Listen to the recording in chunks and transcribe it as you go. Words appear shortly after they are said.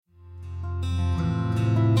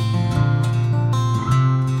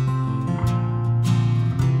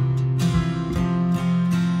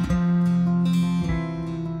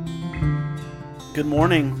Good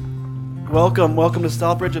morning. Welcome to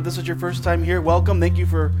Southbridge. If this is your first time here, welcome. Thank you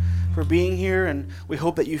for being here, and we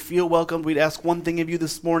hope that you feel welcomed. We'd ask one thing of you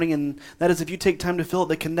this morning, and that is if you take time to fill out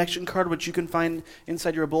the connection card, which you can find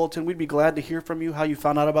inside your bulletin. We'd be glad to hear from you, how you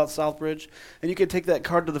found out about Southbridge, and you can take that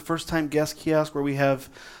card to the first-time guest kiosk where we have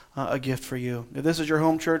a gift for you. If this is your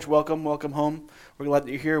home church, welcome home. We're glad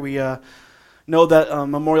that you're here. We know that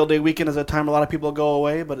Memorial Day weekend is a time a lot of people go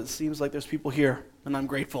away, but it seems like there's people here, and I'm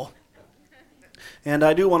grateful. And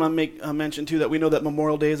I do want to make a mention, too, that we know that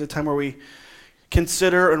Memorial Day is a time where we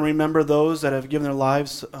consider and remember those that have given their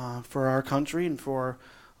lives for our country and for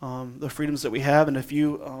the freedoms that we have. And if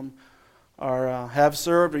you have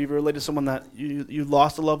served or you've related to someone that you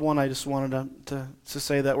lost a loved one, I just wanted to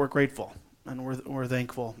say that we're grateful and we're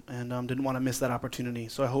thankful and didn't want to miss that opportunity.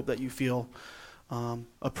 So I hope that you feel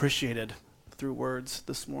appreciated through words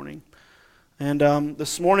this morning. And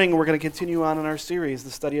this morning we're going to continue on in our series,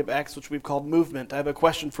 the study of Acts, which we've called Movement. I have a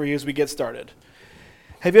question for you as we get started.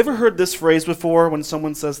 Have you ever heard this phrase before when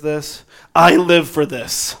someone says this? I live for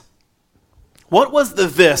this. What was the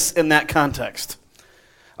this in that context?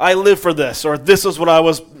 I live for this, or this is what I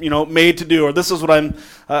was, made to do, or this is what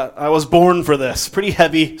I was born for this. Pretty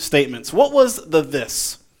heavy statements. What was the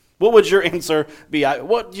this? What would your answer be?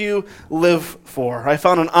 What do you live for? I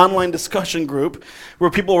found an online discussion group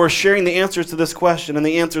where people were sharing the answers to this question, and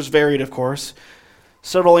the answers varied, of course.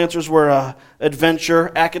 Several answers were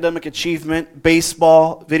adventure, academic achievement,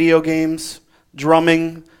 baseball, video games,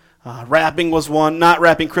 drumming, rapping was one. Not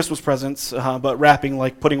wrapping Christmas presents, but rapping,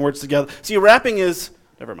 like putting words together. See, rapping is...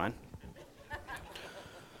 Never mind.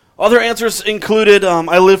 Other answers included,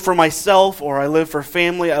 I live for myself, or I live for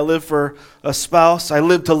family, I live for a spouse. I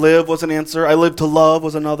live to live was an answer. I live to love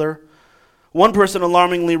was another. One person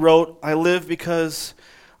alarmingly wrote, I live because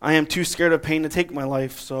I am too scared of pain to take my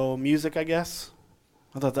life, so music, I guess.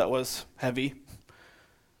 I thought that was heavy.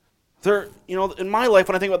 In my life,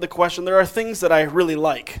 when I think about the question, there are things that I really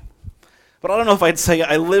like. But I don't know if I'd say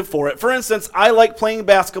I live for it. For instance, I like playing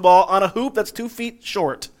basketball on a hoop that's 2 feet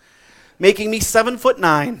short, making me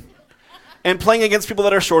 7'9", and playing against people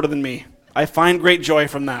that are shorter than me. I find great joy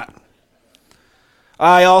from that.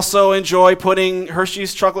 I also enjoy putting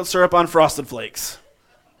Hershey's chocolate syrup on Frosted Flakes.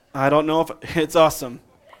 I don't know if it's awesome.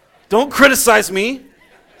 Don't criticize me.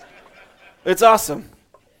 It's awesome.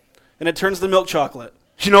 And it turns the milk chocolate.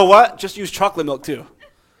 You know what? Just use chocolate milk too.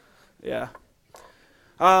 Yeah.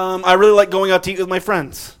 I really like going out to eat with my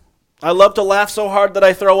friends. I love to laugh so hard that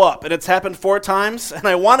I throw up. And it's happened 4 times. And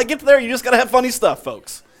I want to get there. You just got to have funny stuff,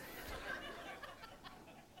 folks.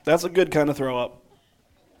 That's a good kind of throw up.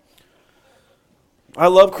 I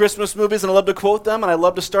love Christmas movies and I love to quote them. And I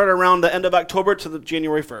love to start around the end of October to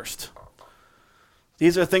January 1st.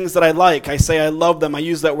 These are things that I like. I say I love them. I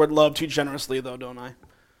use that word love too generously, though, don't I?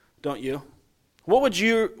 Don't you? What would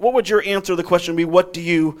your answer to the question be, what do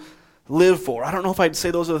you live for? I don't know if I'd say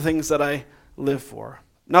those are the things that I live for.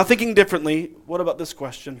 Now, thinking differently, what about this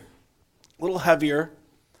question? A little heavier,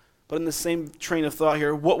 but in the same train of thought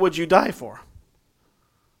here, what would you die for?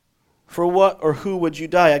 For what or who would you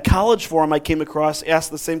die? A college forum I came across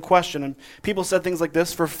asked the same question, and people said things like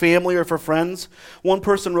this, for family or for friends. One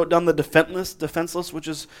person wrote down the defenseless, which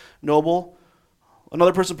is noble.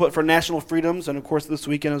 Another person put for national freedoms, and of course this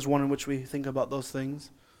weekend is one in which we think about those things.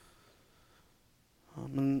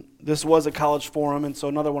 And this was a college forum, and so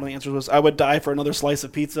another one of the answers was, I would die for another slice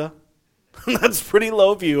of pizza. That's a pretty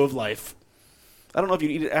low view of life. I don't know if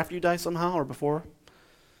you'd eat it after you die somehow or before.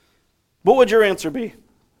 What would your answer be?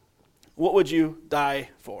 What would you die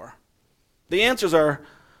for? The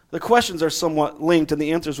questions are somewhat linked, and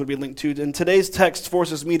the answers would be linked too. And today's text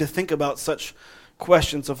forces me to think about such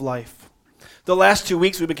questions of life. The last 2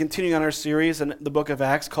 weeks, we've been continuing on our series in the book of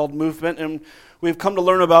Acts called Movement, and we've come to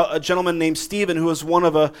learn about a gentleman named Stephen, who was one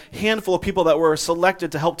of a handful of people that were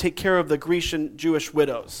selected to help take care of the Grecian Jewish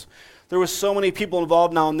widows. There were so many people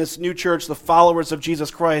involved now in this new church, the followers of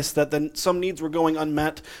Jesus Christ, that then some needs were going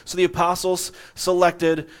unmet. So the apostles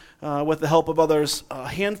selected, with the help of others, a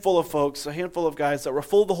handful of folks, a handful of guys that were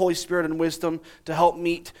full of the Holy Spirit and wisdom to help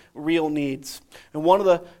meet real needs. And one of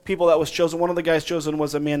the people that was chosen, one of the guys chosen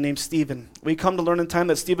was a man named Stephen. We come to learn in time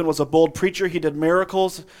that Stephen was a bold preacher. He did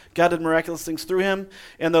miracles. God did miraculous things through him.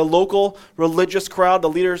 And the local religious crowd, the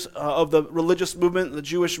leaders of the religious movement, the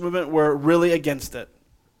Jewish movement, were really against it.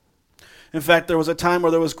 In fact, there was a time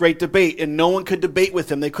where there was great debate, and no one could debate with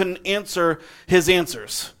him. They couldn't answer his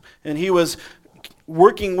answers. And he was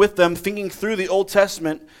working with them, thinking through the Old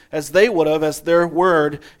Testament as they would have, as their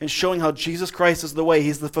word, and showing how Jesus Christ is the way.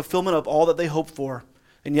 He's the fulfillment of all that they hoped for.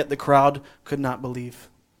 And yet the crowd could not believe.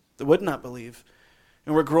 They would not believe.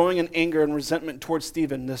 And we're growing in anger and resentment towards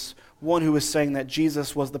Stephen, this one who was saying that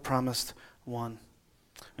Jesus was the promised one.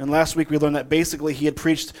 And last week we learned that basically he had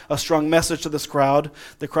preached a strong message to this crowd.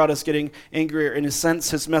 The crowd is getting angrier. In a sense,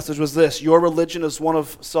 his message was this: your religion is one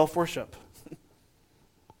of self-worship,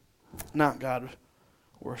 not God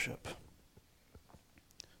worship.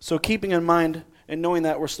 So keeping in mind and knowing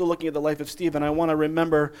that we're still looking at the life of Stephen, I want to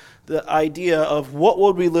remember the idea of what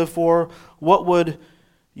would we live for? What would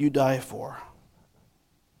you die for?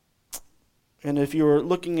 And if you were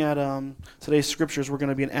looking at today's scriptures, we're going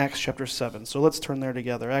to be in Acts chapter 7. So let's turn there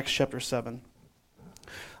together. Acts chapter 7.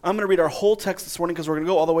 I'm going to read our whole text this morning because we're going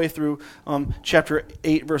to go all the way through chapter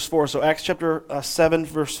 8, verse 4. So Acts chapter 7,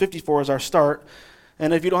 verse 54 is our start.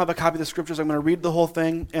 And if you don't have a copy of the scriptures, I'm going to read the whole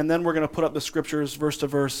thing, and then we're going to put up the scriptures verse to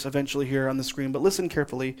verse eventually here on the screen. But listen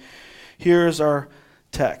carefully. Here's our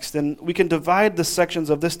text. And we can divide the sections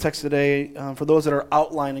of this text today for those that are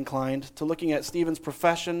outline inclined to looking at Stephen's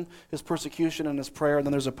profession, his persecution, and his prayer, and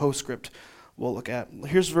then there's a postscript we'll look at.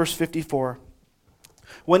 Here's verse 54.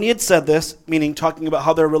 When he had said this, meaning talking about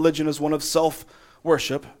how their religion is one of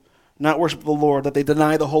self-worship, not worship of the Lord, that they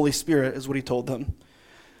deny the Holy Spirit, is what he told them.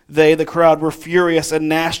 They, the crowd, were furious and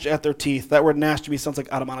gnashed at their teeth. That word gnash to me sounds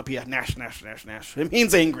like onomatopoeia. Gnash, gnash, gnash, gnash. It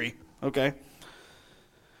means angry, okay?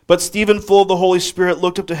 But Stephen, full of the Holy Spirit,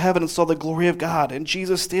 looked up to heaven and saw the glory of God, and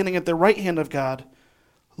Jesus standing at the right hand of God.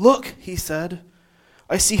 Look, he said,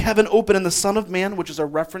 I see heaven open and the Son of Man, which is a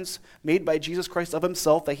reference made by Jesus Christ of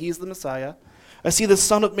himself, that he is the Messiah. I see the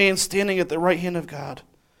Son of Man standing at the right hand of God.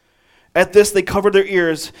 At this they covered their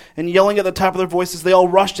ears, and yelling at the top of their voices, they all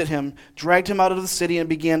rushed at him, dragged him out of the city, and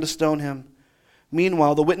began to stone him.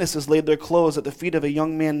 Meanwhile, the witnesses laid their clothes at the feet of a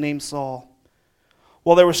young man named Saul.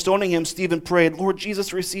 While they were stoning him, Stephen prayed, Lord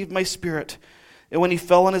Jesus, receive my spirit. And when he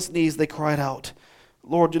fell on his knees, they cried out,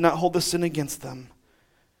 Lord, do not hold this sin against them.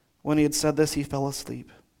 When he had said this, he fell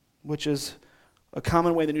asleep, which is a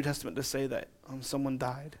common way in the New Testament to say that someone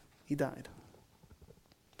died. He died.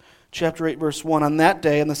 Chapter 8, verse 1, on that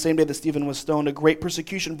day, on the same day that Stephen was stoned, a great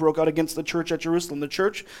persecution broke out against the church at Jerusalem. The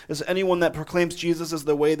church is anyone that proclaims Jesus as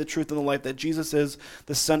the way, the truth, and the life, that Jesus is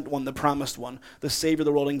the sent one, the promised one, the Savior of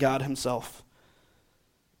the world, and God himself.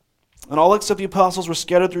 And all except the apostles were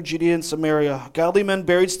scattered through Judea and Samaria. Godly men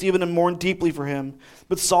buried Stephen and mourned deeply for him.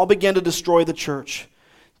 But Saul began to destroy the church.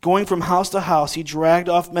 Going from house to house, he dragged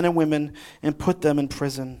off men and women and put them in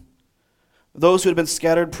prison. Those who had been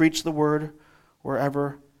scattered preached the word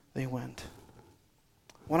wherever they went.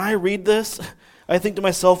 When I read this, I think to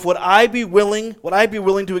myself, would I be willing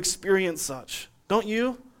to experience such? Don't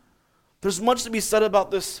you? There's much to be said about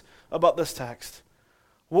this text.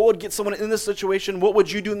 What would get someone in this situation? What would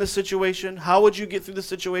you do in this situation? How would you get through this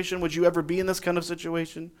situation? Would you ever be in this kind of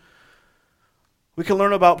situation? We can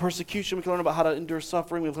learn about persecution. We can learn about how to endure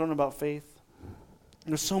suffering. We can learn about faith.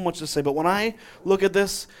 And there's so much to say. But when I look at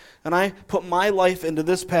this and I put my life into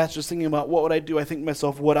this passage, just thinking about what would I do, I think to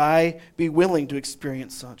myself, would I be willing to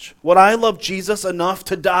experience such? Would I love Jesus enough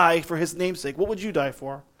to die for his namesake? What would you die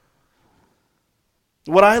for?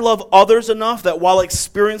 Would I love others enough that while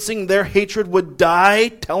experiencing their hatred would die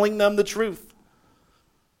telling them the truth?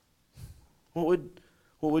 What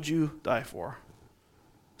would you die for?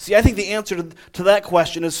 See, I think the answer to that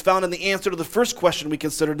question is found in the answer to the first question we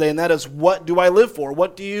considered today, and that is, what do I live for?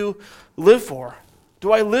 What do you live for?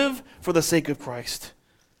 Do I live for the sake of Christ?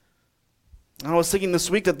 And I was thinking this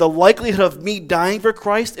week that the likelihood of me dying for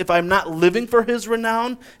Christ, if I'm not living for his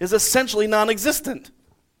renown, is essentially non-existent.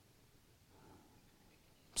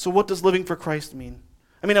 So what does living for Christ mean?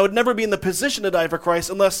 I mean, I would never be in the position to die for Christ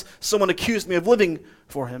unless someone accused me of living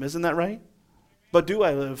for him. Isn't that right? But do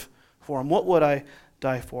I live for him? What would I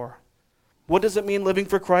die for? What does it mean living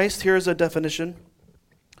for Christ? Here's a definition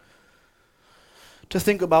to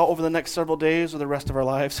think about over the next several days or the rest of our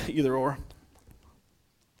lives, either or.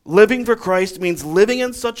 Living for Christ means living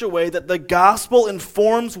in such a way that the gospel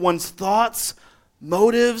informs one's thoughts,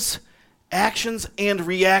 motives, actions, and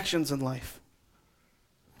reactions in life.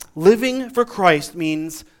 Living for Christ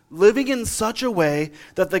means living in such a way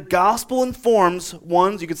that the gospel informs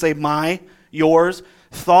one's, you could say yours,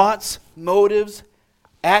 thoughts, motives,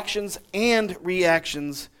 actions, and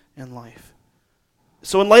reactions in life.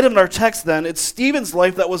 So in light of our text then, it's Stephen's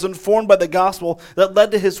life that was informed by the gospel that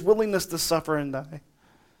led to his willingness to suffer and die.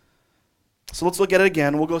 So let's look at it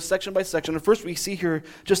again. We'll go section by section. And first we see here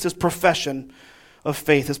just his profession of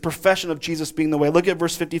faith, his profession of Jesus being the way. Look at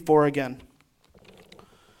verse 54 again.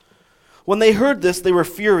 When they heard this, they were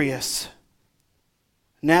furious,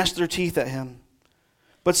 gnashed their teeth at him.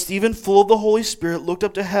 But Stephen, full of the Holy Spirit, looked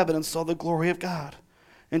up to heaven and saw the glory of God,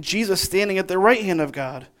 and Jesus standing at the right hand of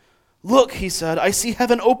God. Look, he said, I see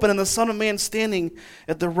heaven open and the Son of Man standing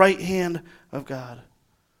at the right hand of God.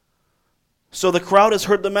 So the crowd has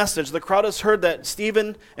heard the message. The crowd has heard that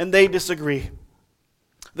Stephen and they disagree.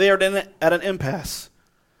 They are at an impasse.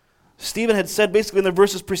 Stephen had said basically in the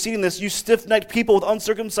verses preceding this, you stiff-necked people with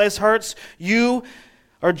uncircumcised hearts, you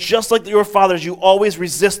are just like your fathers. You always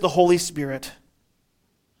resist the Holy Spirit.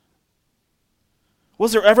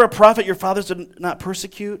 Was there ever a prophet your fathers did not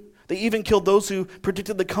persecute? They even killed those who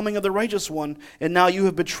predicted the coming of the righteous one, and now you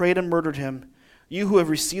have betrayed and murdered him. You who have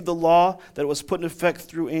received the law that was put in effect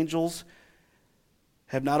through angels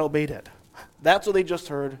have not obeyed it. That's what they just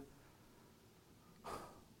heard.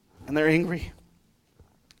 And they're angry.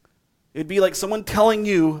 It'd be like someone telling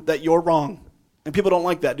you that you're wrong. And people don't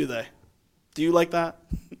like that, do they? Do you like that?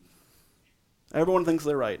 Everyone thinks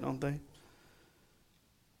they're right, don't they?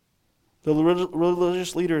 The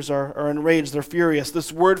religious leaders are enraged. They're furious.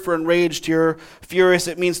 This word for enraged here, furious,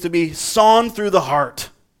 it means to be sawn through the heart.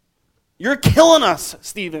 You're killing us,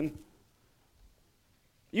 Stephen.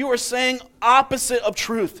 You are saying opposite of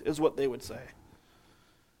truth, is what they would say.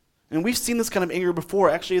 And we've seen this kind of anger before,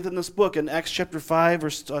 actually, in this book, in Acts chapter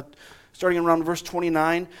 5, starting around verse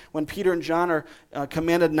 29, when Peter and John are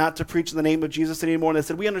commanded not to preach in the name of Jesus anymore. And they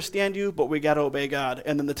said, we understand you, but we got to obey God.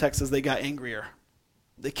 And then the text says they got angrier.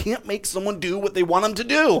 They can't make someone do what they want them to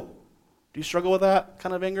do. Do you struggle with that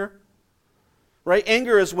kind of anger? Right?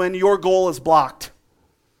 Anger is when your goal is blocked.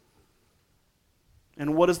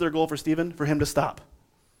 And what is their goal for Stephen? For him to stop.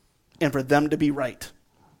 And for them to be right.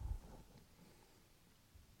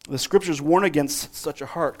 The scriptures warn against such a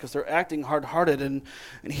heart because they're acting hard-hearted. And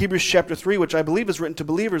in Hebrews chapter 3, which I believe is written to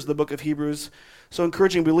believers, the book of Hebrews, so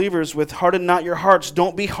encouraging believers with harden not your hearts.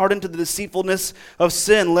 Don't be hardened to the deceitfulness of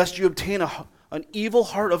sin, lest you obtain an evil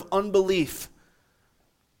heart of unbelief.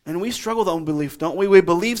 And we struggle with unbelief, don't we? We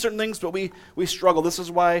believe certain things, but we struggle. This is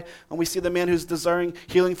why when we see the man who's desiring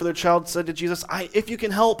healing for their child said to Jesus, if you can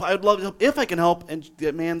help, I would love to help if I can help. And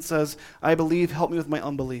the man says, I believe, help me with my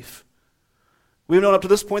unbelief. We've known up to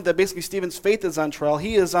this point that basically Stephen's faith is on trial.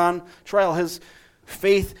 He is on trial. His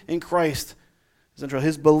faith in Christ is on trial.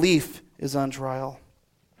 His belief is on trial.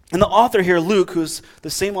 And the author here, Luke, who's the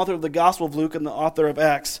same author of the Gospel of Luke and the author of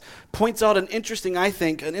Acts, points out an interesting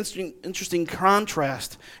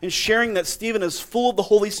contrast in sharing that Stephen is full of the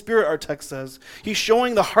Holy Spirit, our text says. He's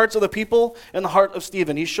showing the hearts of the people and the heart of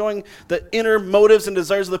Stephen. He's showing the inner motives and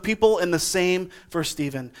desires of the people, and the same for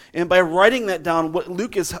Stephen. And by writing that down, what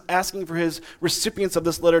Luke is asking for his recipients of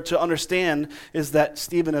this letter to understand is that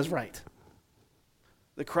Stephen is right.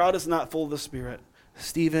 The crowd is not full of the Spirit.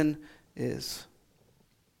 Stephen is.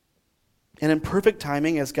 And in perfect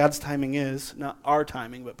timing, as God's timing is, not our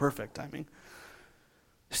timing, but perfect timing,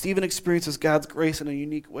 Stephen experiences God's grace in a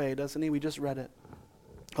unique way, doesn't he? We just read it.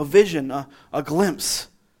 A vision, a glimpse.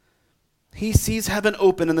 He sees heaven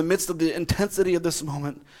open in the midst of the intensity of this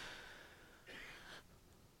moment.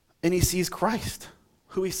 And he sees Christ,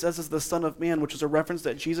 who he says is the Son of Man, which is a reference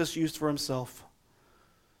that Jesus used for himself.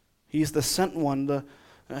 He's the sent one.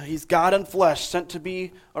 He's God in flesh, sent to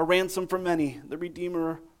be a ransom for many, the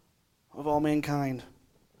Redeemer of all mankind.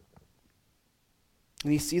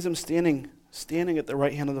 And he sees him standing at the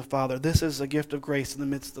right hand of the Father. This is a gift of grace in the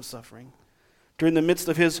midst of suffering. During the midst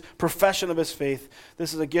of his profession of his faith,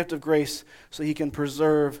 this is a gift of grace so he can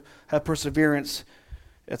have perseverance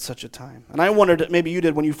at such a time. And I wondered, maybe you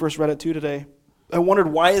did when you first read it too today, I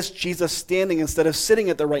wondered, why is Jesus standing instead of sitting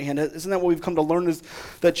at the right hand? Isn't that what we've come to learn, is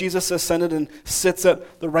that Jesus ascended and sits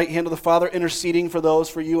at the right hand of the Father, interceding for those,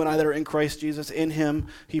 for you and I that are in Christ Jesus. In him,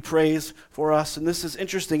 he prays for us. And this is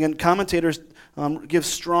interesting. And commentators give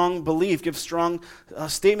strong belief, give strong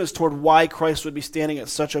statements toward why Christ would be standing at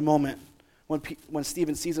such a moment when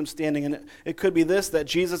Stephen sees him standing. And it could be this, that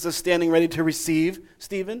Jesus is standing ready to receive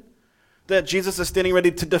Stephen, that Jesus is standing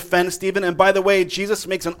ready to defend Stephen. And by the way, Jesus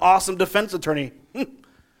makes an awesome defense attorney. Want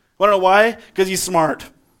to know why? Because he's smart,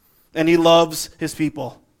 and he loves his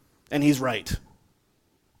people, and he's right,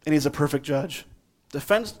 and he's a perfect judge.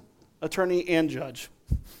 Defense attorney and judge.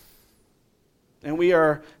 And we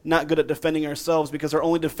are not good at defending ourselves, because our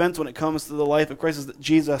only defense when it comes to the life of Christ is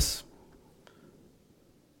Jesus.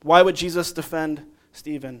 Why would Jesus defend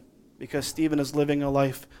Stephen? Because Stephen is living a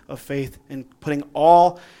life of faith and putting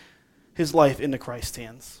all his life into Christ's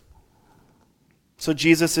hands. So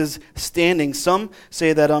Jesus is standing. Some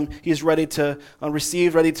say that he's ready to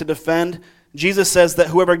receive, ready to defend. Jesus says that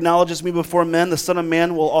whoever acknowledges me before men, the Son of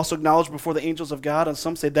Man will also acknowledge before the angels of God. And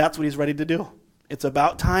some say that's what he's ready to do. It's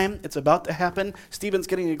about time. It's about to happen. Stephen's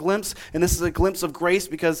getting a glimpse, and this is a glimpse of grace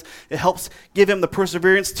because it helps give him the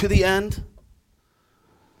perseverance to the end.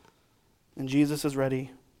 And Jesus is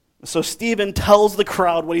ready. So Stephen tells the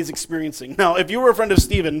crowd what he's experiencing. Now, if you were a friend of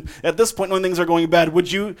Stephen, at this point when things are going bad,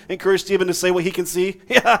 would you encourage Stephen to say what he can see?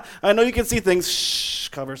 Yeah, I know you can see things. Shh,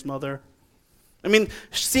 cover's mother. I mean,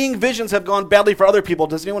 seeing visions have gone badly for other people.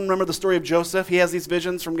 Does anyone remember the story of Joseph? He has these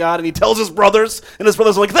visions from God, and he tells his brothers, and his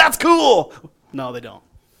brothers are like, that's cool! No, they don't.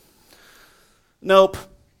 Nope.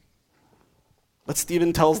 But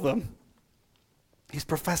Stephen tells them. He's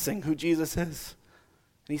professing who Jesus is.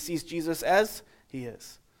 And he sees Jesus as he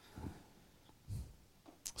is.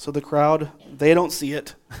 So the crowd, they don't see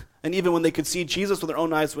it. And even when they could see Jesus with their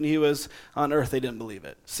own eyes when he was on earth, they didn't believe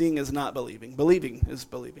it. Seeing is not believing. Believing is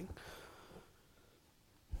believing.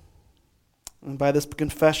 And by this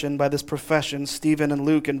confession, by this profession, Stephen and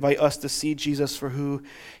Luke invite us to see Jesus for who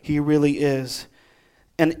he really is.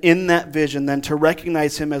 And in that vision, then, to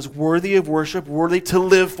recognize him as worthy of worship, worthy to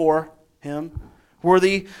live for him,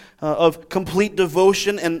 worthy of complete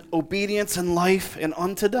devotion and obedience in life and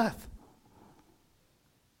unto death.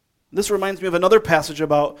 This reminds me of another passage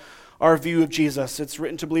about our view of Jesus. It's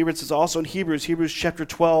written to believers. It's also in Hebrews chapter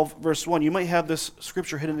 12, verse 1. You might have this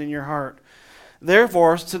scripture hidden in your heart.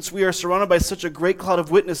 Therefore, since we are surrounded by such a great cloud of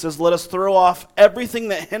witnesses, let us throw off everything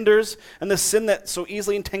that hinders and the sin that so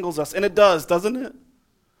easily entangles us. And it does, doesn't it?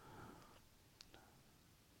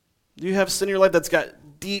 Do you have sin in your life that's got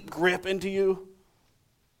deep grip into you?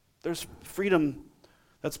 There's freedom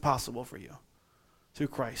that's possible for you through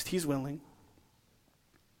Christ. He's willing.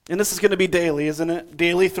 And this is going to be daily, isn't it?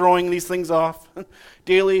 Daily throwing these things off.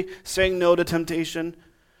 Daily saying no to temptation.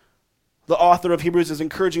 The author of Hebrews is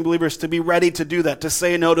encouraging believers to be ready to do that, to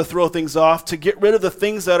say no, to throw things off, to get rid of the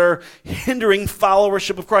things that are hindering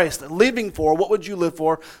followership of Christ. Living for, what would you live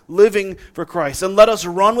for? Living for Christ. And let us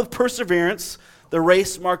run with perseverance the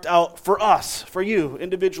race marked out for us, for you,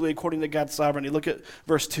 individually, according to God's sovereignty. Look at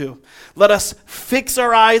verse 2. Let us fix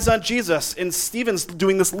our eyes on Jesus. And Stephen's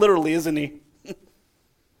doing this literally, isn't he?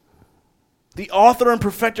 The author and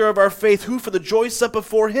perfecter of our faith, who for the joy set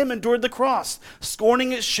before him endured the cross,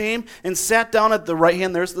 scorning its shame, and sat down at the right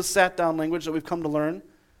hand. There's the sat down language that we've come to learn.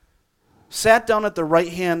 Sat down at the right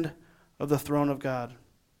hand of the throne of God.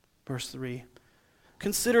 Verse 3.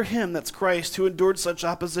 Consider him, that's Christ, who endured such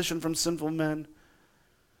opposition from sinful men,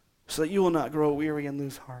 so that you will not grow weary and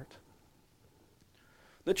lose heart.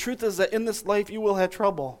 The truth is that in this life you will have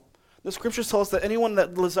trouble. The scriptures tell us that anyone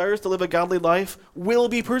that desires to live a godly life will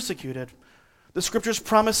be persecuted. The scriptures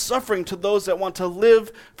promise suffering to those that want to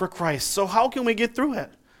live for Christ. So how can we get through it?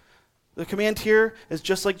 The command here is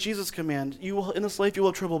just like Jesus' command. You will, in this life you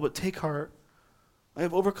will have trouble, but take heart. I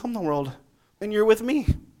have overcome the world, and you're with me.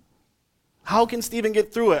 How can Stephen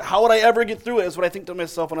get through it? How would I ever get through it is what I think to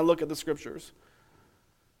myself when I look at the scriptures.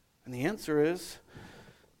 And the answer is,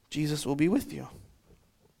 Jesus will be with you.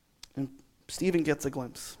 And Stephen gets a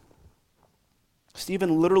glimpse.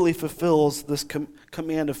 Stephen literally fulfills this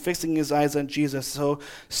command of fixing his eyes on Jesus. So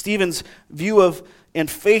Stephen's view of and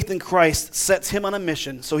faith in Christ sets him on a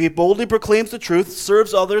mission. So he boldly proclaims the truth,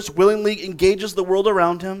 serves others, willingly engages the world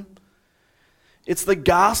around him. It's the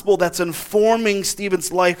gospel that's informing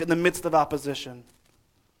Stephen's life in the midst of opposition.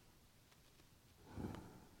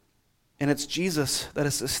 And it's Jesus that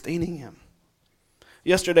is sustaining him.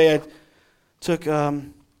 Yesterday I took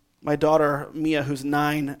my daughter, Mia, who's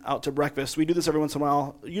 9, out to breakfast. We do this every once in a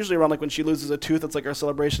while. Usually around like when she loses a tooth, it's like our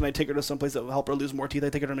celebration. I take her to some place that will help her lose more teeth. I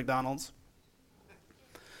take her to McDonald's.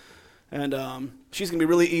 And she's going to be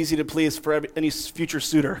really easy to please for any future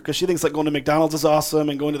suitor because she thinks like going to McDonald's is awesome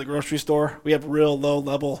and going to the grocery store. We have real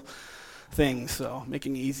low-level things, so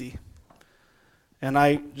making it easy. And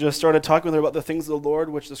I just started talking with her about the things of the Lord,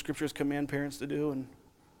 which the scriptures command parents to do, and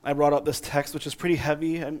I brought up this text, which is pretty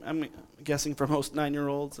heavy, I'm guessing for most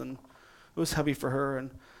 9-year-olds, and it was heavy for her.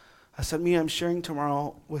 And I said, Mia, I'm sharing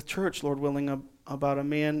tomorrow with church, Lord willing, about a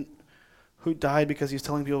man who died because he's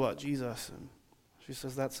telling people about Jesus. And she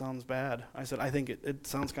says, that sounds bad. I said, I think it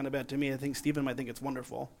sounds kind of bad to me. I think Stephen might think it's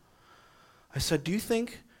wonderful. I said, do you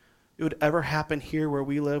think it would ever happen here where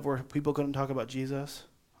we live where people couldn't talk about Jesus?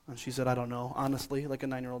 And she said, I don't know, honestly, like a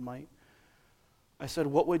 9-year-old might. I said,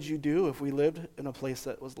 what would you do if we lived in a place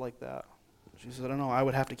that was like that? She said, I don't know, I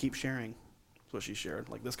would have to keep sharing. That's what she shared,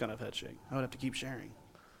 like this kind of head shake. I would have to keep sharing.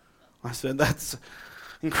 I said, that's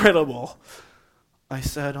incredible. I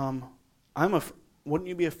said, wouldn't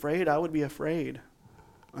you be afraid? I would be afraid.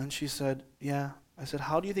 And she said, yeah. I said,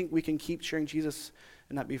 how do you think we can keep sharing Jesus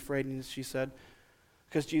and not be afraid? And she said,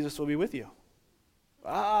 because Jesus will be with you.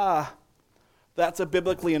 That's a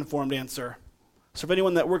biblically informed answer. So if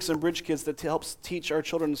anyone that works in Bridge Kids that helps teach our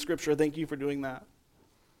children the scripture, thank you for doing that.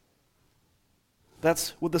 That's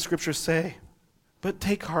what the scriptures say. But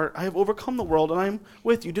take heart, I have overcome the world, and I am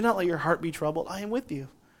with you. Do not let your heart be troubled. I am with you.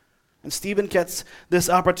 And Stephen gets this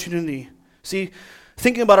opportunity. See,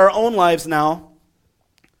 thinking about our own lives now,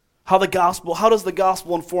 how does the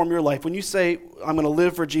gospel inform your life? When you say, I'm going to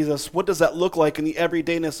live for Jesus, what does that look like in the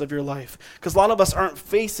everydayness of your life? Because a lot of us aren't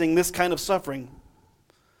facing this kind of suffering.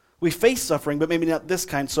 We face suffering, but maybe not this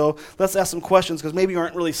kind. So let's ask some questions, because maybe you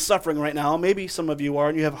aren't really suffering right now. Maybe some of you are,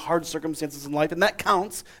 and you have hard circumstances in life, and that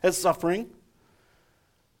counts as suffering.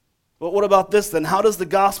 But what about this then? How does the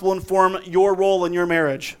gospel inform your role in your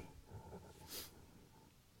marriage?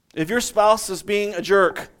 If your spouse is being a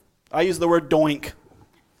jerk, I use the word doink.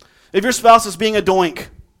 If your spouse is being a doink,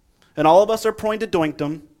 and all of us are prone to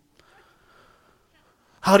doinkdom,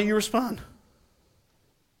 how do you respond?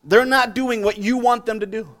 They're not doing what you want them to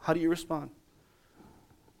do. How do you respond?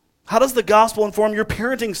 How does the gospel inform your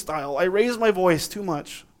parenting style? I raise my voice too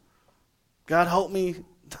much. God, help me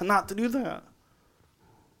not to do that.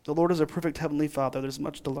 The Lord is a perfect heavenly Father. There's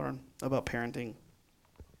much to learn about parenting.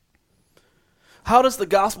 How does the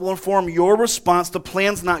gospel inform your response to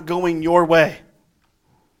plans not going your way?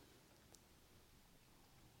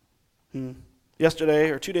 Yesterday,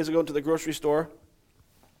 or 2 days ago, to the grocery store.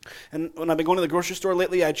 And when I've been going to the grocery store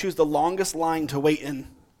lately, I choose the longest line to wait in.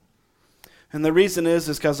 And the reason is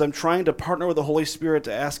because I'm trying to partner with the Holy Spirit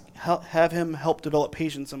to have Him help develop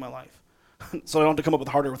patience in my life. So I don't have to come up with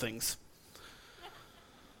harder things.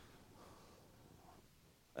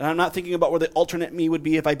 And I'm not thinking about where the alternate me would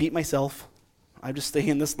be if I beat myself. I just stay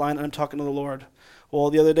in this line and I'm talking to the Lord. Well,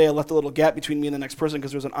 the other day I left a little gap between me and the next person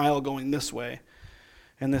because there was an aisle going this way.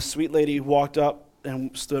 And this sweet lady walked up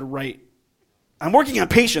and stood right. I'm working on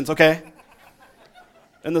patience, okay?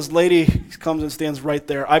 And this lady comes and stands right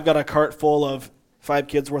there. I've got a cart full of 5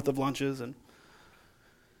 kids' worth of lunches. And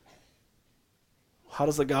how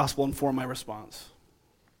does the gospel inform my response?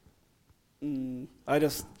 I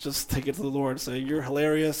just take it to the Lord and say, you're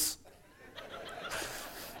hilarious.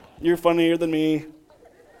 You're funnier than me.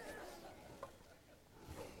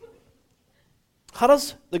 How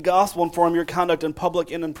does the gospel inform your conduct in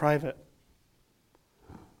public and in private?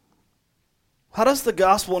 How does the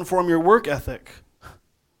gospel inform your work ethic?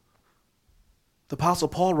 The Apostle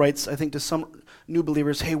Paul writes, I think, to some new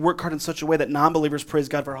believers, hey, work hard in such a way that non-believers praise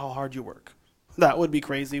God for how hard you work. That would be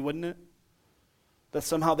crazy, wouldn't it? That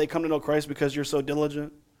somehow they come to know Christ because you're so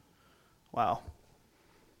diligent. Wow.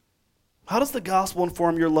 How does the gospel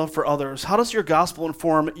inform your love for others? How does your gospel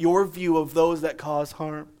inform your view of those that cause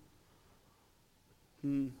harm?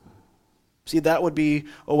 See, that would be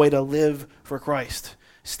a way to live for Christ.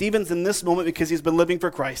 Stephen's in this moment because he's been living for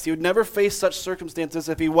Christ. He would never face such circumstances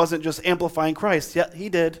if he wasn't just amplifying Christ. Yet he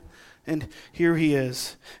did, and here he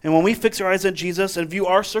is. And when we fix our eyes on Jesus and view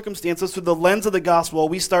our circumstances through the lens of the gospel,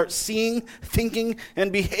 we start seeing, thinking,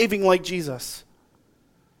 and behaving like Jesus.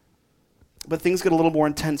 But things get a little more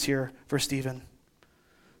intense here for Stephen.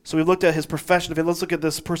 So we've looked at his profession. Let's look at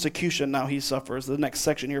this persecution now he suffers. The next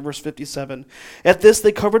section here, verse 57. At this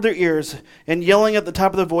they covered their ears, and yelling at the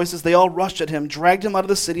top of their voices, they all rushed at him, dragged him out of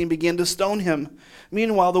the city, and began to stone him.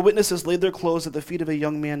 Meanwhile, the witnesses laid their clothes at the feet of a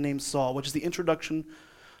young man named Saul, which is the introduction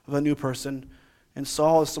of a new person. And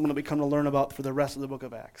Saul is someone that we come to learn about for the rest of the book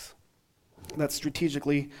of Acts. That's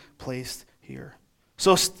strategically placed here.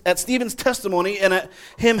 So at Stephen's testimony and at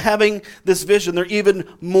him having this vision, they're even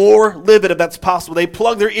more livid if that's possible. They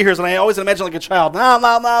plug their ears, and I always imagine like a child, blah,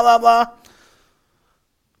 blah, blah, blah, blah.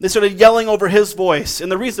 They started yelling over his voice.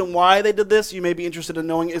 And the reason why they did this, you may be interested in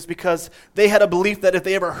knowing, is because they had a belief that if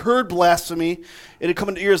they ever heard blasphemy, it had come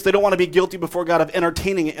into ears. They don't want to be guilty before God of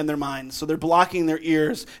entertaining it in their minds. So they're blocking their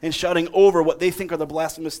ears and shouting over what they think are the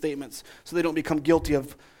blasphemous statements so they don't become guilty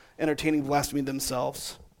of entertaining blasphemy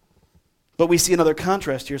themselves. But we see another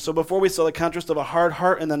contrast here. So before we saw the contrast of a hard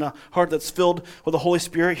heart and then a heart that's filled with the Holy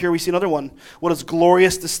Spirit, here we see another one. What is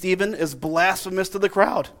glorious to Stephen is blasphemous to the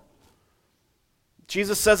crowd.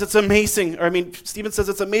 Jesus says it's amazing, Stephen says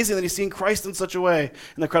it's amazing that he's seeing Christ in such a way.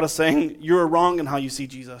 And the crowd is saying, you're wrong in how you see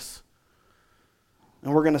Jesus.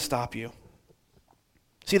 And we're going to stop you.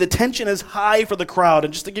 See, the tension is high for the crowd.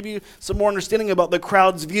 And just to give you some more understanding about the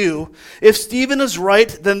crowd's view, if Stephen is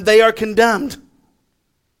right, then they are condemned.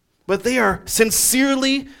 But they are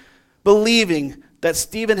sincerely believing that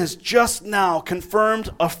Stephen has just now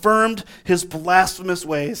affirmed his blasphemous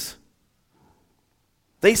ways.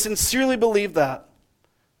 They sincerely believe that,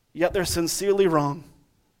 yet they're sincerely wrong.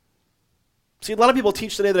 See, a lot of people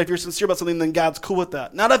teach today that if you're sincere about something, then God's cool with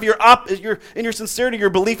that. Not if in your sincerity,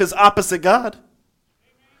 your belief is opposite God.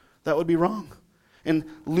 That would be wrong. And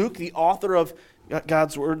Luke, the author of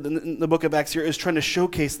God's word in the book of Acts here, is trying to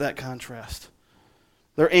showcase that contrast.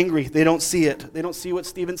 They're angry. They don't see it. They don't see what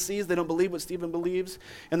Stephen sees. They don't believe what Stephen believes.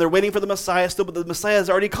 And they're waiting for the Messiah still, but the Messiah has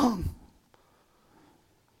already come.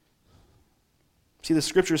 See, the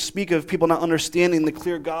scriptures speak of people not understanding the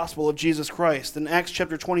clear gospel of Jesus Christ. In Acts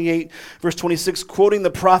chapter 28, verse 26, quoting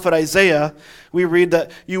the prophet Isaiah, we read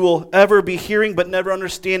that you will ever be hearing but never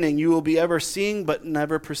understanding. You will be ever seeing but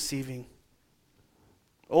never perceiving.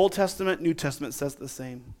 Old Testament, New Testament says the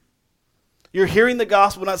same. You're hearing the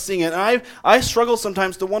gospel, not seeing it. And I struggle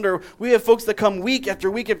sometimes to wonder, we have folks that come week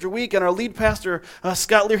after week after week, and our lead pastor,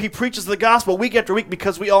 Scott Lear, he preaches the gospel week after week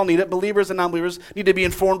because we all need it. Believers and non-believers need to be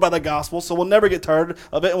informed by the gospel, so we'll never get tired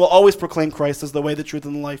of it, and we'll always proclaim Christ as the way, the truth,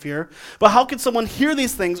 and the life here. But how can someone hear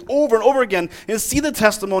these things over and over again and see the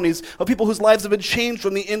testimonies of people whose lives have been changed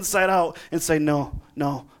from the inside out and say, no,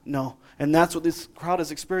 no, no? And that's what this crowd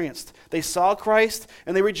has experienced. They saw Christ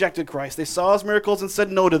and they rejected Christ. They saw his miracles and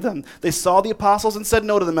said no to them. They saw the apostles and said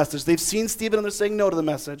no to the message. They've seen Stephen and they're saying no to the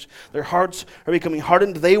message. Their hearts are becoming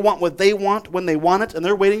hardened. They want what they want when they want it, and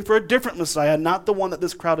they're waiting for a different Messiah, not the one that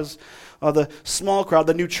this crowd is, the small crowd,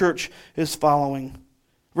 the new church is following.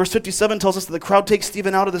 Verse 57 tells us that the crowd takes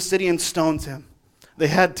Stephen out of the city and stones him. They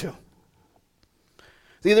had to.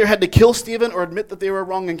 They either had to kill Stephen or admit that they were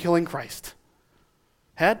wrong in killing Christ.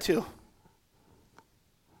 Had to.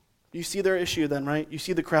 You see their issue then, right? You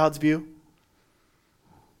see the crowd's view.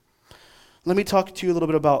 Let me talk to you a little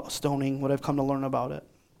bit about stoning, what I've come to learn about it.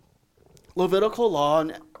 Levitical law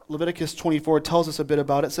in Leviticus 24 tells us a bit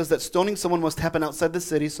about it. It says that stoning someone must happen outside the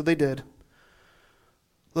city, so they did.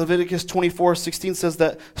 Leviticus 24:16 says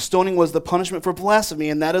that stoning was the punishment for blasphemy,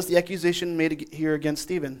 and that is the accusation made here against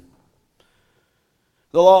Stephen.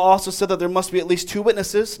 The law also said that there must be at least 2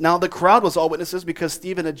 witnesses. Now the crowd was all witnesses because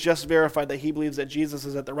Stephen had just verified that he believes that Jesus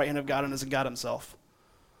is at the right hand of God and isn't God himself.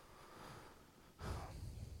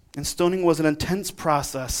 And stoning was an intense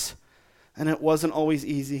process, and it wasn't always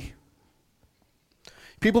easy.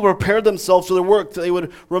 People prepared themselves for their work. They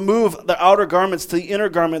would remove the outer garments to the inner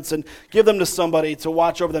garments and give them to somebody to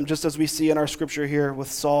watch over them, just as we see in our scripture here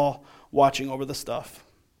with Saul watching over the stuff.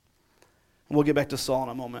 And we'll get back to Saul in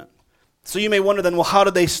a moment. So you may wonder then, well, how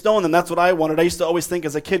did they stone them? That's what I wondered. I used to always think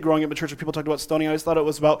as a kid growing up in church when people talked about stoning, I always thought it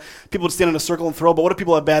was about people would stand in a circle and throw, but what if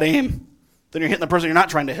people have bad aim? Then you're hitting the person you're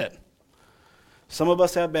not trying to hit. Some of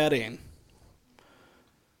us have bad aim.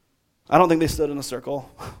 I don't think they stood in a circle.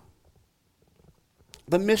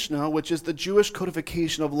 The Mishnah, which is the Jewish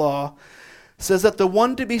codification of law, says that the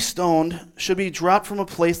one to be stoned should be dropped from a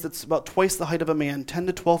place that's about twice the height of a man, 10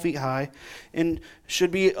 to 12 feet high, and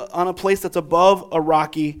should be on a place that's above a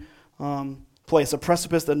rocky place, a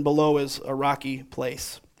precipice, then below is a rocky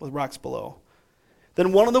place with rocks below.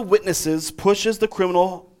 Then one of the witnesses pushes the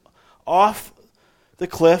criminal off the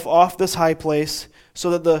cliff, off this high place, so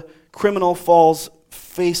that the criminal falls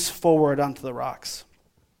face forward onto the rocks.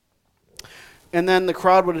 And then the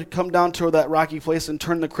crowd would come down to that rocky place and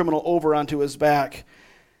turn the criminal over onto his back.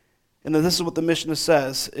 And then this is what the Mishnah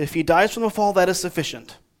says. If he dies from the fall, that is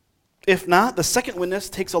sufficient. If not, the second witness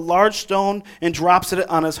takes a large stone and drops it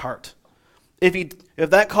on his heart. If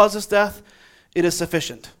that causes death, it is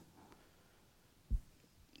sufficient.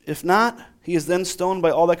 If not, he is then stoned by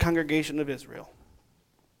all the congregation of Israel.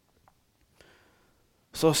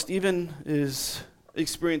 So Stephen is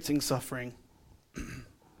experiencing suffering.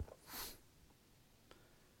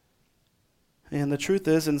 And the truth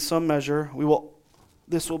is, in some measure,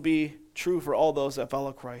 this will be true for all those that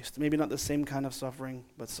follow Christ. Maybe not the same kind of suffering,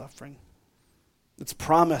 but suffering. It's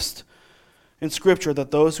promised in Scripture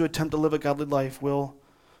that those who attempt to live a godly life will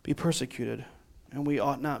be persecuted, and we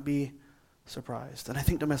ought not be surprised. And I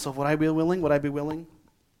think to myself, would I be willing? Would I be willing?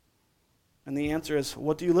 And the answer is,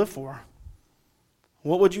 what do you live for?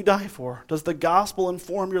 What would you die for? Does the gospel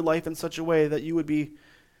inform your life in such a way that you would be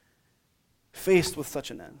faced with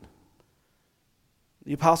such an end?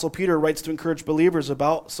 The Apostle Peter writes to encourage believers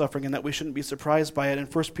about suffering and that we shouldn't be surprised by it in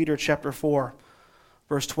 1 Peter chapter 4,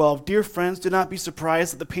 verse 12. Dear friends, do not be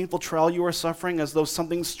surprised at the painful trial you are suffering as though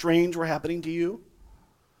something strange were happening to you.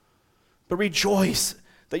 But rejoice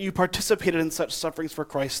that you participated in such sufferings for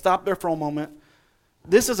Christ. Stop there for a moment.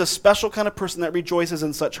 This is a special kind of person that rejoices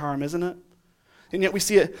in such harm, isn't it? And yet we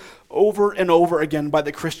see it over and over again by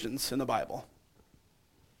the Christians in the Bible.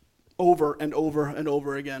 Over and over and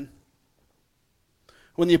over again.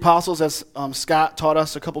 When the apostles, as Scott taught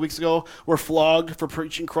us a couple weeks ago, were flogged for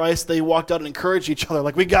preaching Christ, they walked out and encouraged each other.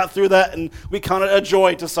 Like, we got through that and we counted it a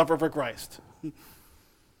joy to suffer for Christ.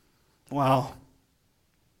 Wow.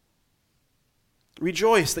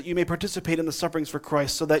 Rejoice that you may participate in the sufferings for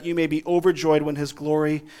Christ, so that you may be overjoyed when his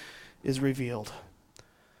glory is revealed.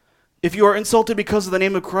 If you are insulted because of the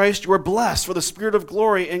name of Christ, you are blessed, for the Spirit of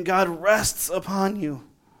glory and God rests upon you.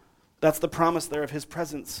 That's the promise there of his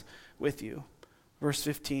presence with you. Verse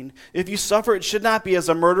 15, if you suffer, it should not be as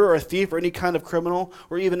a murderer or a thief or any kind of criminal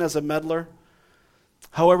or even as a meddler.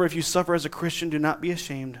 However, if you suffer as a Christian, do not be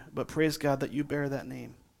ashamed, but praise God that you bear that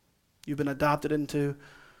name. You've been adopted into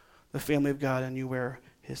the family of God, and you wear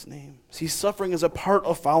his name. See, suffering is a part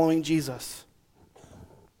of following Jesus.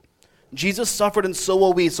 Jesus suffered, and so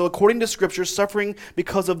will we. So according to Scripture, suffering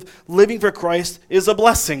because of living for Christ is a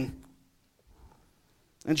blessing.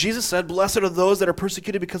 And Jesus said, "Blessed are those that are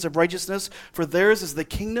persecuted because of righteousness, for theirs is the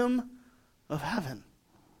kingdom of heaven."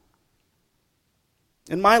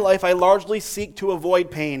 In my life, I largely seek to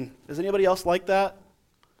avoid pain. Is anybody else like that?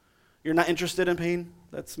 You're not interested in pain?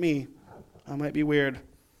 That's me. I might be weird.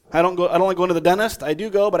 I don't like going to the dentist. I do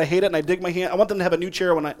go, but I hate it, and I dig my hand. I want them to have a new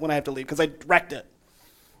chair when I have to leave, because I wrecked it.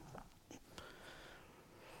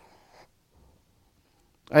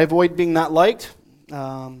 I avoid being not liked.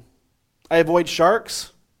 I avoid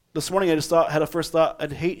sharks. This morning I just had a first thought,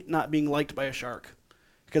 I'd hate not being liked by a shark,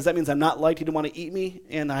 because that means I'm not liked, he didn't want to eat me,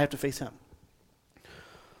 and I have to face him.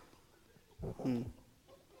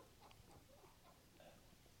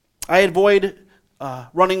 I avoid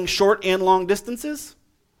running short and long distances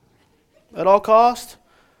at all cost.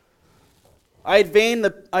 I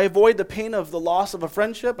avoid the pain of the loss of a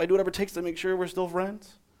friendship. I do whatever it takes to make sure we're still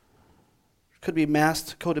friends. Could be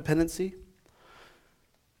masked codependency.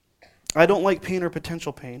 I don't like pain or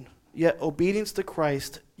potential pain, yet obedience to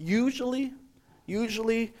Christ usually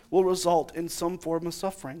will result in some form of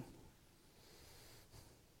suffering.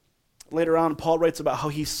 Later on, Paul writes about how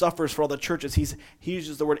he suffers for all the churches. He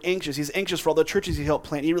uses the word anxious. He's anxious for all the churches he helped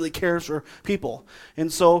plant. He really cares for people.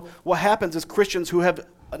 And so what happens is Christians who have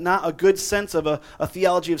not a good sense of a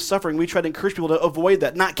theology of suffering, we try to encourage people to avoid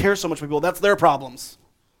that, not care so much for people. That's their problems.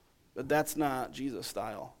 But that's not Jesus'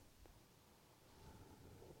 style.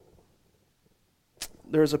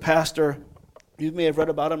 There's a pastor, you may have read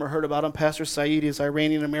about him or heard about him, Pastor Saeed. He's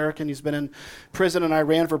Iranian-American. He's been in prison in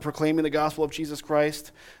Iran for proclaiming the gospel of Jesus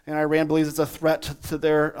Christ. And Iran believes it's a threat to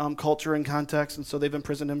their culture and context, and so they've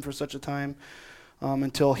imprisoned him for such a time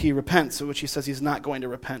until he repents, which he says he's not going to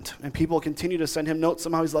repent. And people continue to send him notes.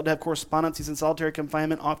 Somehow he's allowed to have correspondence. He's in solitary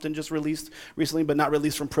confinement, often just released recently, but not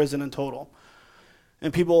released from prison in total.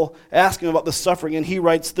 And people ask him about the suffering, and he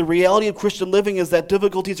writes, "The reality of Christian living is that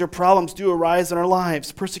difficulties or problems do arise in our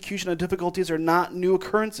lives. Persecution and difficulties are not new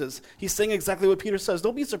occurrences." He's saying exactly what Peter says.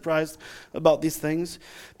 Don't be surprised about these things,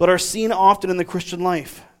 but are seen often in the Christian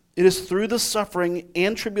life. It is through the suffering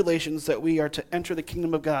and tribulations that we are to enter the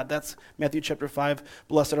kingdom of God. That's Matthew chapter 5.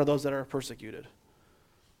 Blessed are those that are persecuted.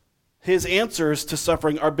 His answers to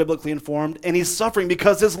suffering are biblically informed, and he's suffering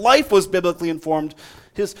because his life was biblically informed.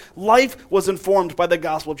 His life was informed by the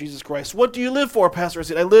gospel of Jesus Christ. What do you live for, Pastor? I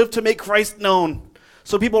said, I live to make Christ known.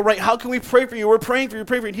 So people write, how can we pray for you? We're praying for you,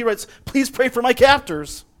 pray for you. And he writes, please pray for my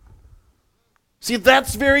captors. See,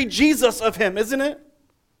 that's very Jesus of him, isn't it?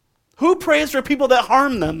 Who prays for people that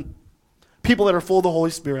harm them? People that are full of the Holy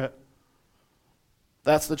Spirit.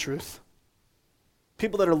 That's the truth.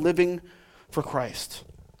 People that are living for Christ.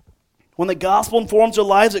 When the gospel informs our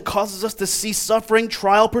lives, it causes us to see suffering,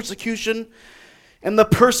 trial, persecution, and the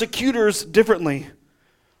persecutors differently.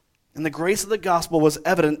 And the grace of the gospel was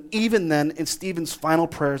evident even then in Stephen's final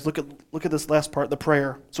prayers. Look at this last part, the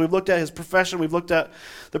prayer. So we've looked at his profession, we've looked at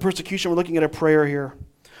the persecution, we're looking at a prayer here.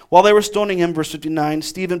 While they were stoning him, verse 59,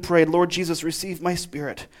 Stephen prayed, "Lord Jesus, receive my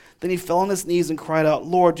spirit." Then he fell on his knees and cried out,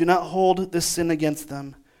 "Lord, do not hold this sin against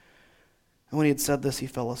them." And when he had said this, he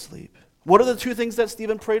fell asleep. What are the two things that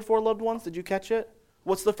Stephen prayed for, loved ones? Did you catch it?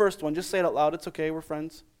 What's the first one? Just say it out loud. It's okay. We're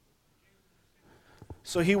friends.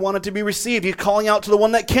 So he wanted to be received. He's calling out to the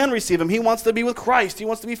one that can receive him. He wants to be with Christ. He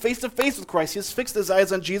wants to be face to face with Christ. He has fixed his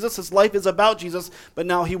eyes on Jesus. His life is about Jesus, but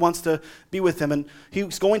now he wants to be with him. And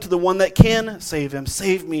he's going to the one that can save him.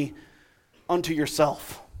 Save me unto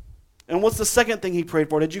yourself. And what's the second thing he prayed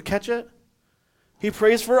for? Did you catch it? He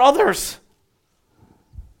prays for others.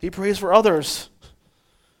 He prays for others.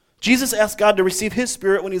 Jesus asked God to receive his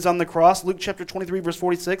spirit when he's on the cross, Luke chapter 23, verse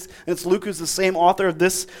 46. And it's Luke who's the same author of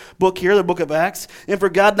this book here, the book of Acts. And for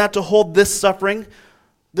God not to hold this suffering,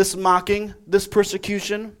 this mocking, this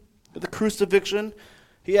persecution, the crucifixion,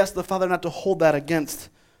 he asked the Father not to hold that against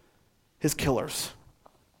his killers.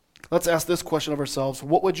 Let's ask this question of ourselves.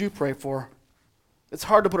 What would you pray for? It's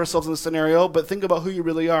hard to put ourselves in this scenario, but think about who you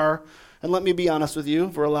really are. And let me be honest with you,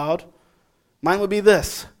 if we're allowed. Mine would be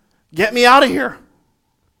this. Get me out of here.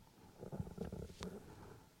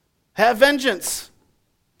 Have vengeance.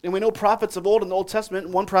 And we know prophets of old in the Old Testament.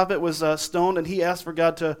 One prophet was stoned, and he asked for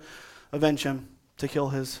God to avenge him, to kill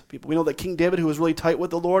his people. We know that King David, who was really tight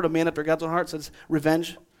with the Lord, a man after God's own heart, says,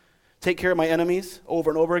 revenge, take care of my enemies, over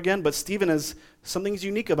and over again. But Stephen is, something's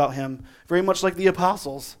unique about him, very much like the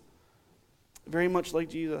apostles, very much like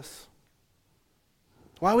Jesus.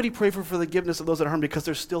 Why would he pray for forgiveness of those that are harmed? Because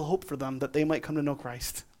there's still hope for them, that they might come to know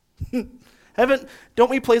Christ.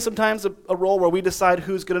 Don't we play sometimes a role where we decide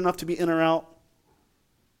who's good enough to be in or out?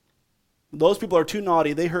 Those people are too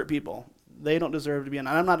naughty. They hurt people. They don't deserve to be in.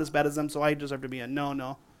 I'm not as bad as them, so I deserve to be in.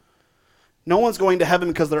 No. No one's going to heaven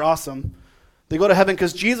because they're awesome. They go to heaven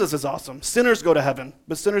because Jesus is awesome. Sinners go to heaven,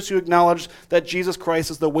 but sinners who acknowledge that Jesus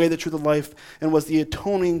Christ is the way, the truth, and life, and was the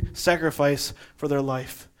atoning sacrifice for their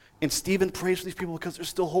life. And Stephen prays for these people because there's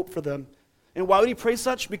still hope for them. And why would he pray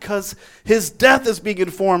such? Because his death is being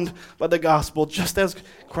informed by the gospel, just as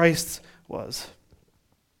Christ's was.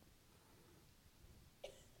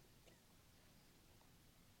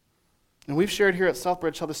 And we've shared here at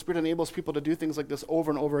Southbridge how the Spirit enables people to do things like this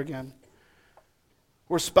over and over again.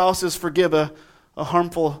 Where spouses forgive a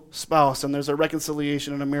harmful spouse and there's a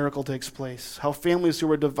reconciliation and a miracle takes place. How families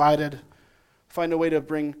who are divided find a way to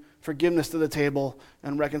bring forgiveness to the table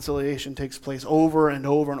and reconciliation takes place over and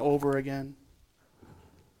over and over again.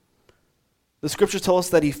 The scriptures tell us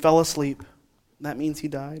that he fell asleep. That means he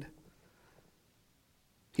died.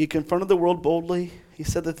 He confronted the world boldly. He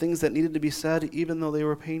said the things that needed to be said, even though they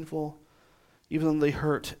were painful, even though they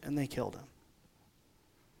hurt, and they killed him.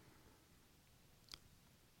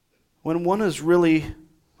 When one is really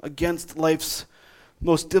against life's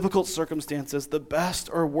most difficult circumstances, the best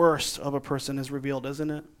or worst of a person is revealed,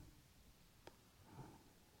 isn't it?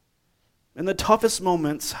 In the toughest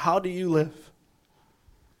moments, how do you live?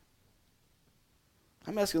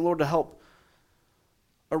 I'm asking the Lord to help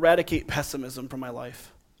eradicate pessimism from my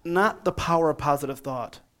life. Not the power of positive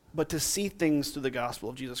thought, but to see things through the gospel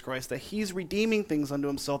of Jesus Christ, that he's redeeming things unto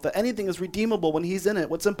himself, that anything is redeemable when he's in it.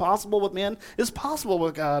 What's impossible with man is possible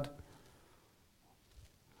with God.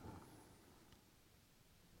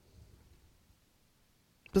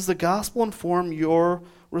 Does the gospel inform your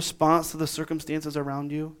response to the circumstances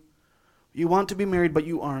around you? You want to be married, but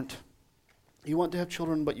you aren't. You want to have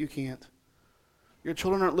children, but you can't. Your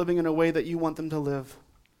children aren't living in a way that you want them to live.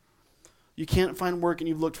 You can't find work and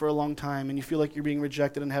you've looked for a long time and you feel like you're being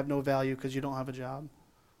rejected and have no value because you don't have a job.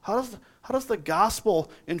 How does the gospel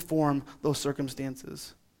inform those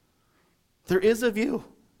circumstances? There is a view,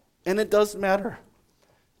 and it does matter.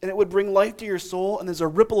 And it would bring life to your soul, and there's a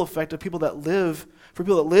ripple effect of people that live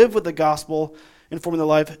with the gospel informing their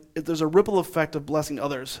life. There's a ripple effect of blessing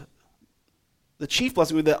others. The chief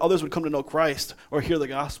blessing would be that others would come to know Christ or hear the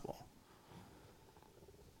gospel.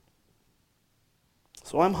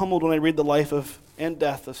 So I'm humbled when I read the life and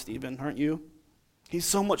death of Stephen, aren't you? He's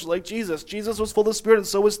so much like Jesus. Jesus was full of Spirit, and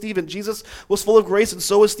so was Stephen. Jesus was full of grace, and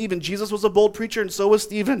so was Stephen. Jesus was a bold preacher, and so was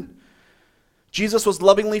Stephen. Jesus was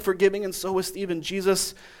lovingly forgiving, and so was Stephen.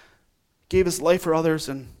 Jesus gave his life for others,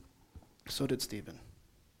 and so did Stephen.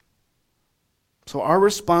 So our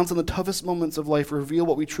response in the toughest moments of life reveal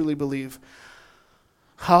what we truly believe.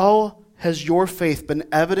 How has your faith been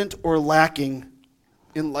evident or lacking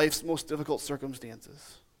in life's most difficult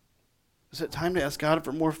circumstances? Is it time to ask God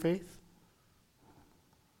for more faith?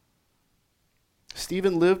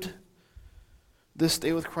 Stephen lived this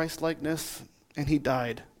day with Christ-likeness, and he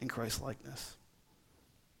died in Christ-likeness.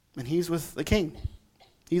 And he's with the King.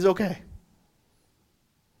 He's okay.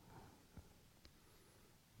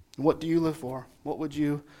 What do you live for? What would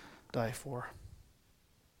you die for?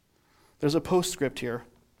 There's a postscript here.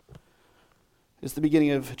 It's the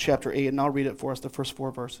beginning of chapter 8, and I'll read it for us, the first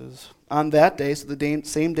 4 verses. On that day, so the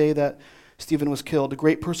same day that Stephen was killed, a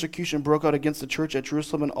great persecution broke out against the church at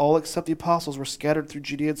Jerusalem, and all except the apostles were scattered through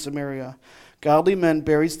Judea and Samaria. Godly men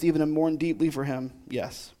buried Stephen and mourned deeply for him,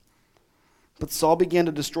 yes. But Saul began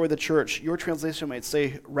to destroy the church. Your translation might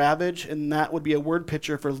say ravage, and that would be a word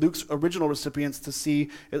picture for Luke's original recipients to see.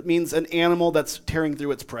 It means an animal that's tearing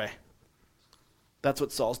through its prey. That's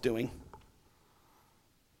what Saul's doing.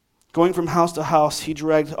 Going from house to house, he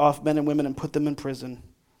dragged off men and women and put them in prison.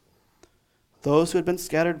 Those who had been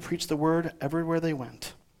scattered preached the word everywhere they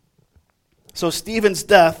went. So Stephen's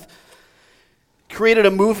death created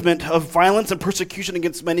a movement of violence and persecution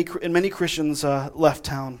against many Christians left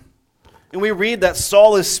town. And we read that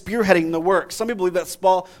Saul is spearheading the work. Some people believe that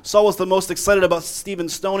Saul was the most excited about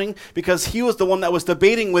Stephen's stoning because he was the one that was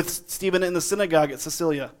debating with Stephen in the synagogue at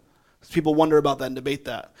Caesarea. People wonder about that and debate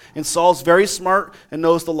that. And Saul's very smart and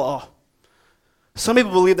knows the law. Some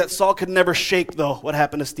people believe that Saul could never shake, though, what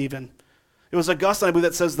happened to Stephen. It was Augustine, I believe,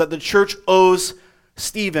 that says that the church owes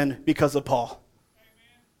Stephen because of Paul.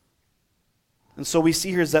 And so we see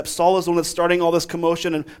here is that Saul is the one that's starting all this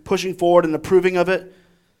commotion and pushing forward and approving of it.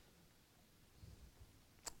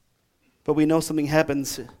 But we know something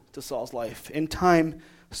happens to Saul's life. In time,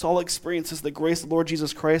 Saul experiences the grace of the Lord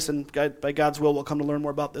Jesus Christ, and by God's will, we'll come to learn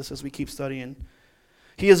more about this as we keep studying.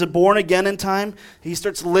 He is born again in time. He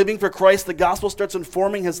starts living for Christ. The gospel starts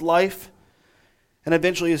informing his life and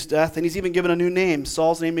eventually his death. And he's even given a new name.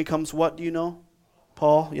 Saul's name becomes what, do you know?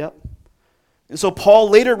 Paul, yep. And so Paul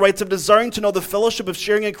later writes of desiring to know the fellowship of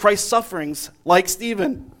sharing in Christ's sufferings, like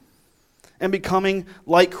Stephen, and becoming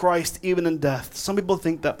like Christ even in death. Some people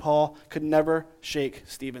think that Paul could never shake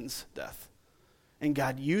Stephen's death. And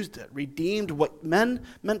God used it, redeemed what men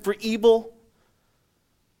meant for evil.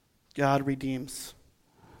 God redeems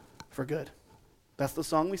for good. That's the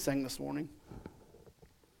song we sang this morning.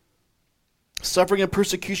 Suffering and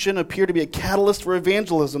persecution appear to be a catalyst for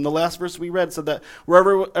evangelism. The last verse we read said that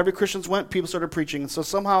wherever every Christians went, people started preaching. And so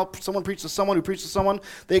somehow someone preached to someone who preached to someone.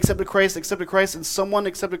 They accepted Christ, and someone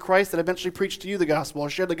accepted Christ that eventually preached to you the gospel or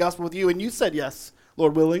shared the gospel with you, and you said yes,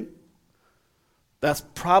 Lord willing. That's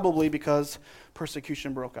probably because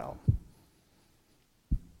persecution broke out.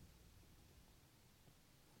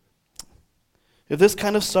 If this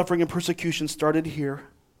kind of suffering and persecution started here,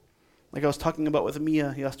 like I was talking about with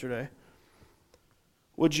Mia yesterday,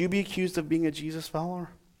 would you be accused of being a Jesus follower?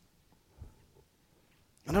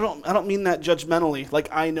 And I don't mean that judgmentally, like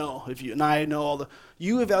I know if you and I know all the.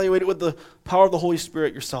 You evaluate it with the power of the Holy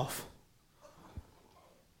Spirit yourself.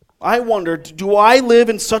 I wonder, do I live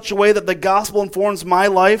in such a way that the gospel informs my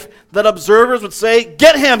life that observers would say,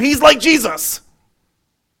 "Get him, he's like Jesus"?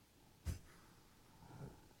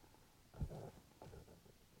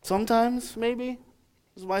 Sometimes, maybe,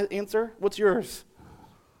 is my answer. What's yours?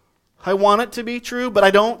 I want it to be true, but I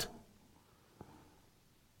don't.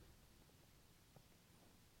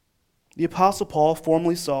 The Apostle Paul,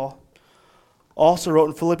 formerly Saul, also wrote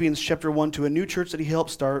in Philippians chapter 1 to a new church that he helped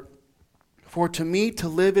start, "For to me to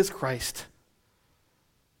live is Christ."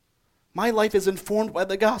 My life is informed by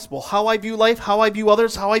the gospel. How I view life, how I view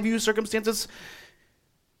others, how I view circumstances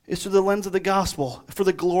is through the lens of the gospel, for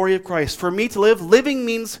the glory of Christ. For me to live, living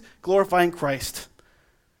means glorifying Christ.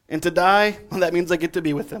 And to die, well, that means I get to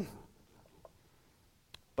be with him.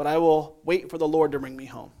 But I will wait for the Lord to bring me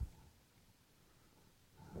home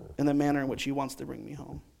in the manner in which he wants to bring me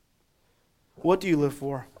home. What do you live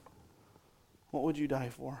for? What would you die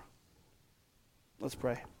for? Let's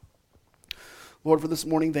pray. Lord, for this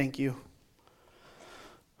morning, thank you.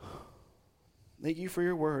 Thank you for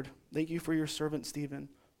your word. Thank you for your servant Stephen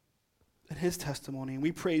and his testimony. And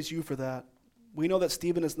we praise you for that. We know that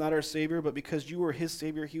Stephen is not our Savior, but because you were his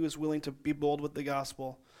Savior, he was willing to be bold with the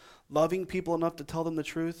gospel, loving people enough to tell them the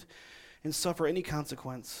truth and suffer any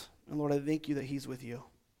consequence. And Lord, I thank you that he's with you.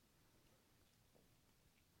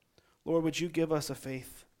 Lord, would you give us a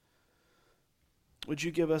faith? Would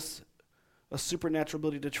you give us a supernatural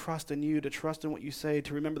ability to trust in you, to trust in what you say,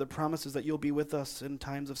 to remember the promises that you'll be with us in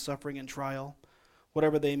times of suffering and trial,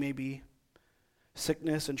 whatever they may be,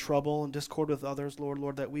 sickness and trouble and discord with others,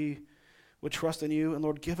 Lord, that we would trust in you. And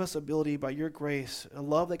Lord, give us ability by your grace, a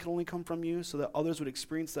love that can only come from you so that others would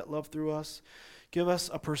experience that love through us. Give us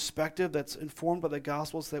a perspective that's informed by the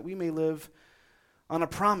gospel so that we may live on a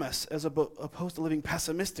promise as opposed to living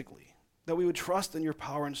pessimistically, that we would trust in your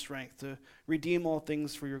power and strength to redeem all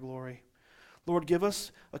things for your glory. Lord, give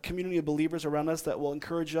us a community of believers around us that will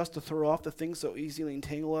encourage us to throw off the things so easily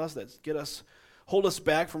entangle us, that hold us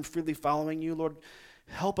back from freely following you. Lord,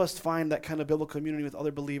 help us find that kind of biblical community with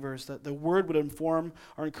other believers, that the word would inform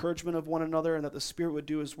our encouragement of one another, and that the Spirit would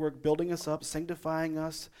do his work, building us up, sanctifying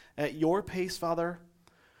us at your pace, Father,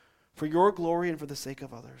 for your glory and for the sake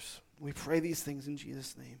of others. We pray these things in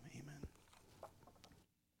Jesus' name. Amen.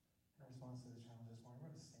 In response to the challenge this morning, we're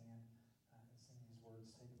going to stand and sing these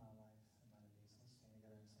words taken